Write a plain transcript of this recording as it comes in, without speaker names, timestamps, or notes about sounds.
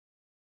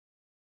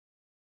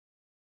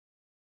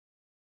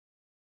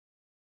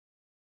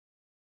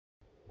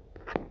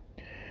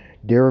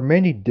There are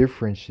many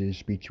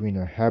differences between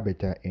a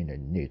habitat and a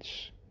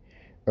niche.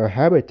 A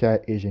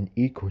habitat is an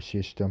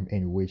ecosystem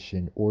in which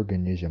an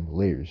organism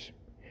lives,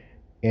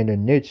 and a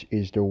niche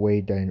is the way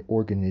that an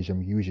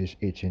organism uses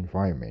its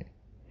environment.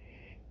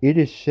 It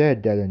is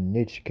said that a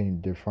niche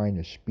can define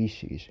a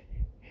species,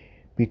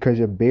 because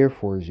a bear,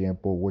 for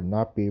example, would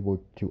not be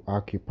able to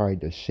occupy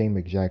the same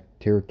exact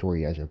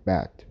territory as a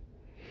bat.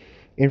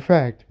 In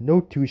fact, no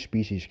two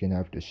species can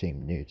have the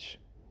same niche.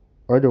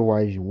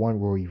 Otherwise, one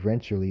will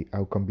eventually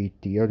outcompete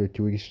the other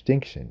to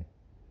extinction.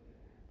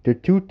 The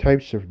two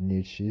types of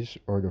niches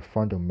are the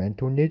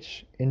fundamental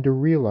niche and the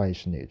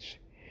realized niche.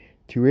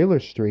 To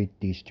illustrate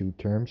these two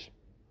terms,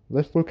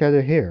 let's look at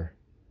a hare.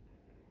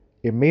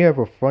 It may have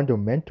a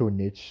fundamental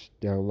niche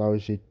that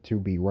allows it to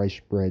be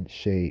widespread,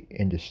 say,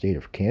 in the state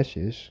of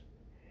Kansas.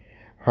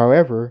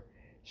 However,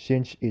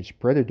 since its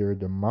predator,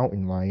 the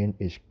mountain lion,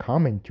 is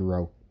common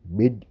throughout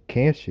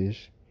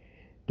mid-Kansas,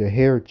 the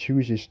hare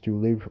chooses to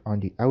live on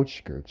the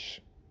outskirts.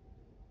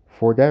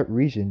 For that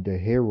reason, the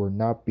hare will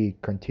not be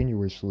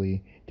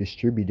continuously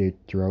distributed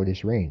throughout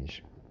its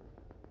range.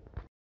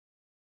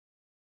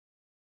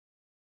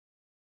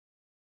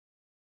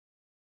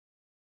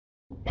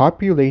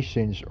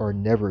 Populations are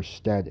never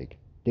static.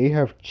 They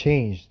have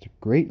changed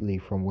greatly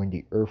from when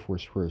the Earth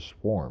was first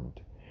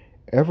formed.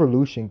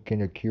 Evolution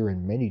can occur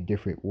in many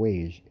different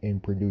ways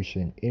and produce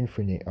an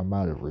infinite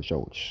amount of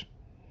results.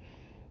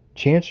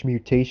 Chance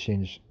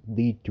mutations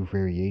lead to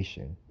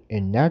variation,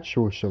 and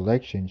natural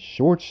selection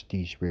sorts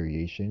these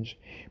variations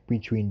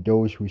between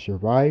those who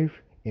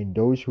survive and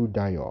those who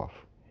die off.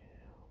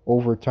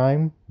 Over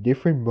time,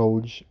 different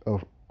modes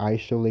of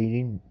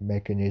isolating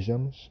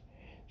mechanisms,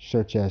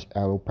 such as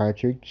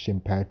allopatric,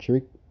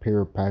 sympatric,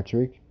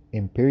 parapatric,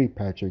 and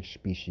peripatric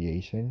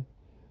speciation,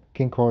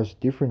 can cause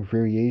different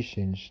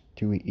variations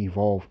to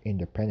evolve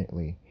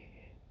independently,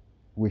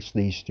 which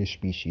leads to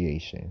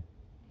speciation.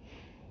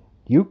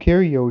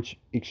 Eukaryotes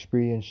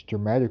experience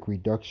dramatic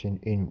reduction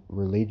in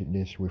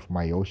relatedness with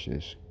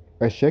meiosis.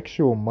 A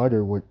sexual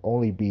mother would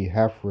only be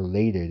half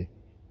related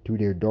to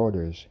their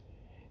daughters,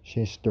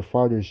 since the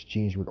father's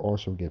genes would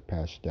also get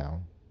passed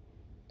down.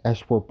 As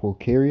for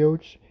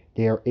prokaryotes,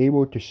 they are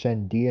able to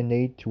send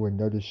DNA to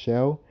another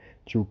cell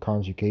through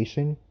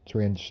conjugation,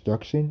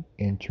 transduction,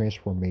 and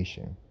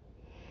transformation.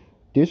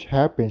 This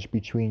happens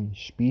between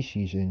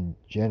species and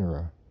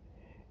genera,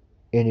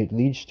 and it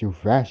leads to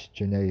vast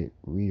genetic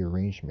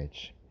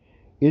rearrangements.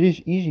 It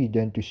is easy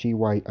then to see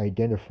why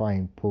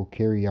identifying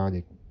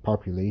prokaryotic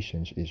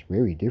populations is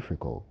very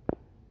difficult.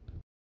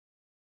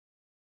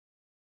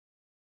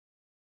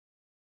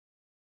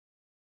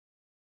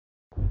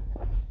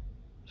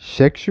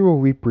 Sexual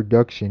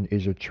reproduction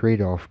is a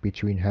trade-off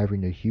between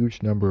having a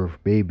huge number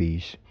of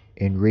babies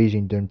and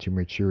raising them to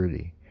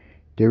maturity.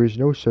 There is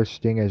no such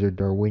thing as a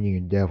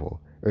Darwinian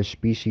devil, a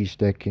species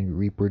that can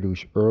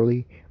reproduce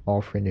early,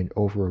 often and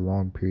over a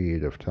long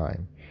period of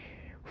time.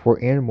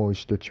 For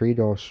animals, the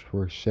trade-offs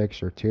for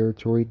sex are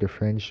territory,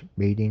 defense,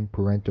 mating,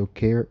 parental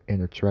care,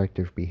 and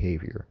attractive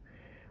behavior.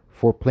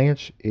 For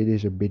plants, it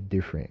is a bit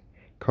different.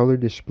 Color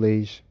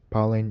displays,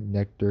 pollen,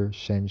 nectar,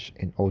 scents,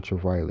 and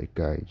ultraviolet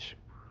guides.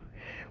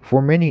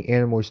 For many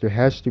animals, there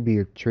has to be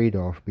a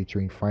trade-off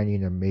between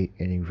finding a mate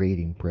and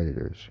evading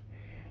predators.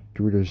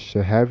 Through the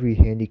Sahavi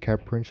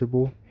handicap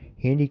principle,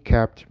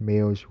 handicapped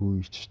males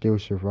who still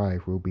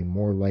survive will be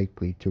more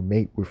likely to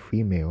mate with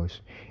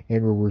females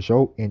and will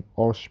result in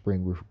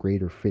offspring with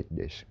greater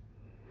fitness.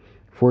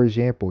 For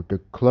example, the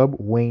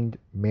club-winged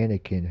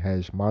manakin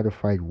has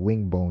modified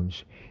wing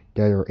bones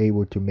that are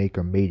able to make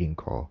a mating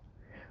call,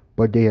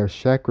 but they have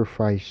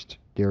sacrificed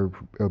their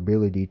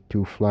ability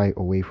to fly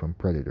away from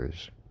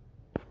predators.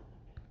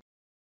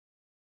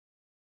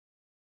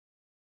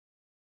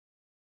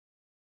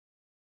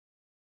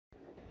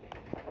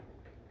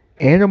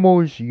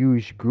 Animals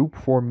use group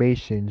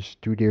formations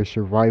to their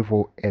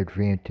survival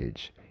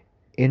advantage.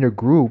 In a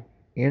group,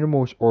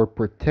 animals are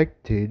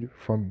protected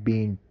from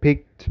being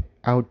picked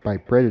out by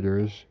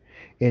predators,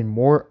 and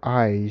more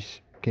eyes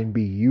can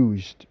be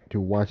used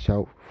to watch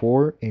out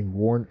for and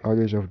warn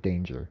others of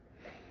danger.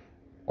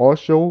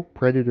 Also,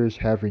 predators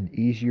have an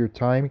easier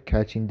time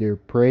catching their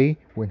prey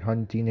when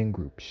hunting in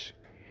groups.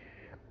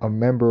 A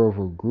member of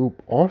a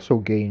group also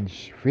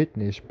gains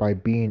fitness by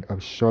being a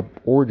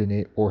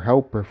subordinate or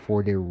helper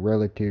for their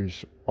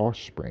relative's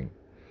offspring.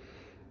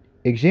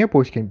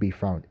 Examples can be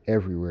found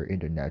everywhere in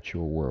the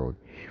natural world,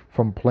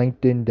 from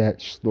plankton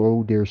that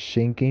slow their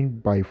sinking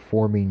by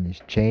forming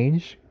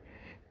chains,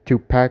 to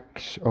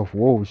packs of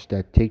wolves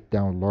that take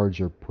down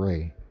larger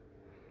prey.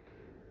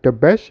 The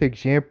best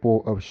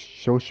example of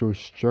social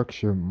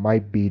structure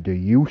might be the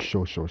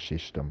eusocial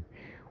system,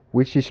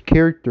 which is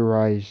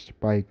characterized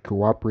by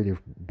cooperative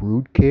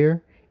brood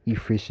care,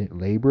 efficient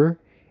labor,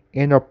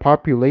 and a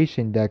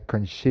population that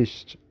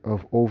consists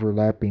of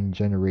overlapping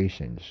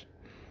generations.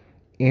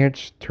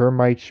 Ants,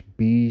 termites,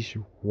 bees,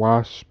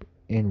 wasps,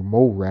 and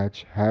mole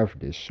rats have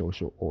this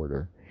social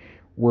order,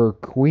 where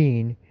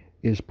queen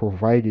is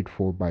provided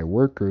for by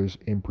workers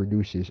and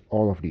produces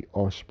all of the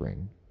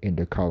offspring in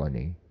the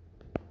colony.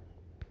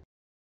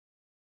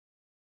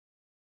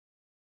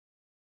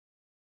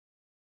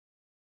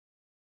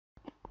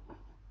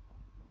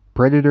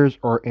 Predators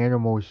are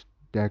animals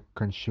that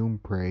consume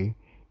prey,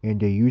 and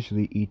they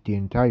usually eat the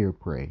entire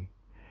prey.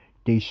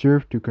 They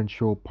serve to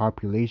control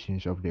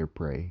populations of their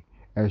prey,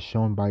 as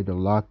shown by the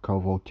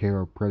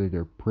Locke-Volterra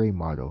predator-prey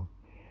model.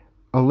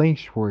 A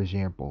lynx, for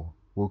example,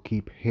 will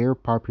keep hare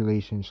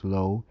populations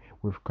low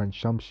with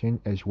consumption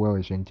as well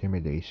as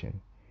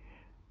intimidation.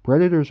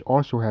 Predators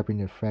also have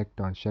an effect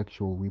on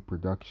sexual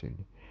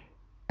reproduction,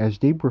 as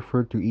they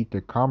prefer to eat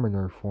the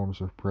commoner forms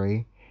of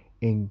prey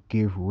and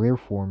give rare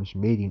forms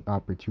mating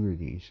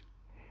opportunities.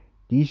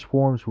 These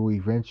forms will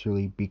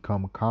eventually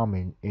become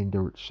common and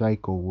the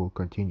cycle will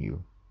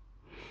continue.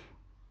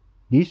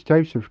 These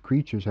types of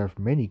creatures have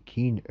many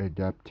keen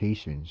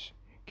adaptations: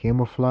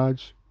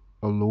 camouflage,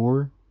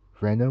 allure,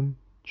 venom,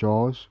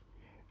 jaws,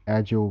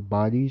 agile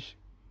bodies,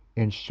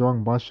 and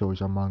strong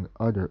muscles, among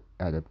other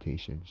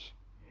adaptations.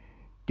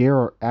 There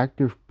are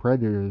active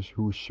predators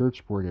who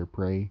search for their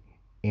prey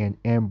and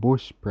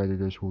ambush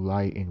predators who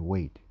lie in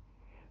wait.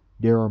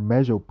 There are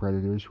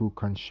mesopredators who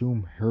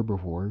consume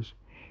herbivores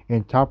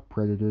and top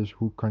predators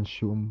who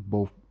consume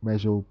both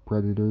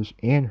mesopredators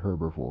and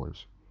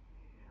herbivores.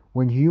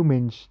 When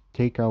humans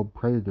take out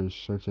predators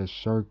such as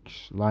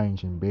sharks,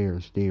 lions, and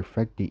bears, they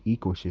affect the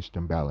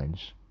ecosystem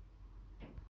balance.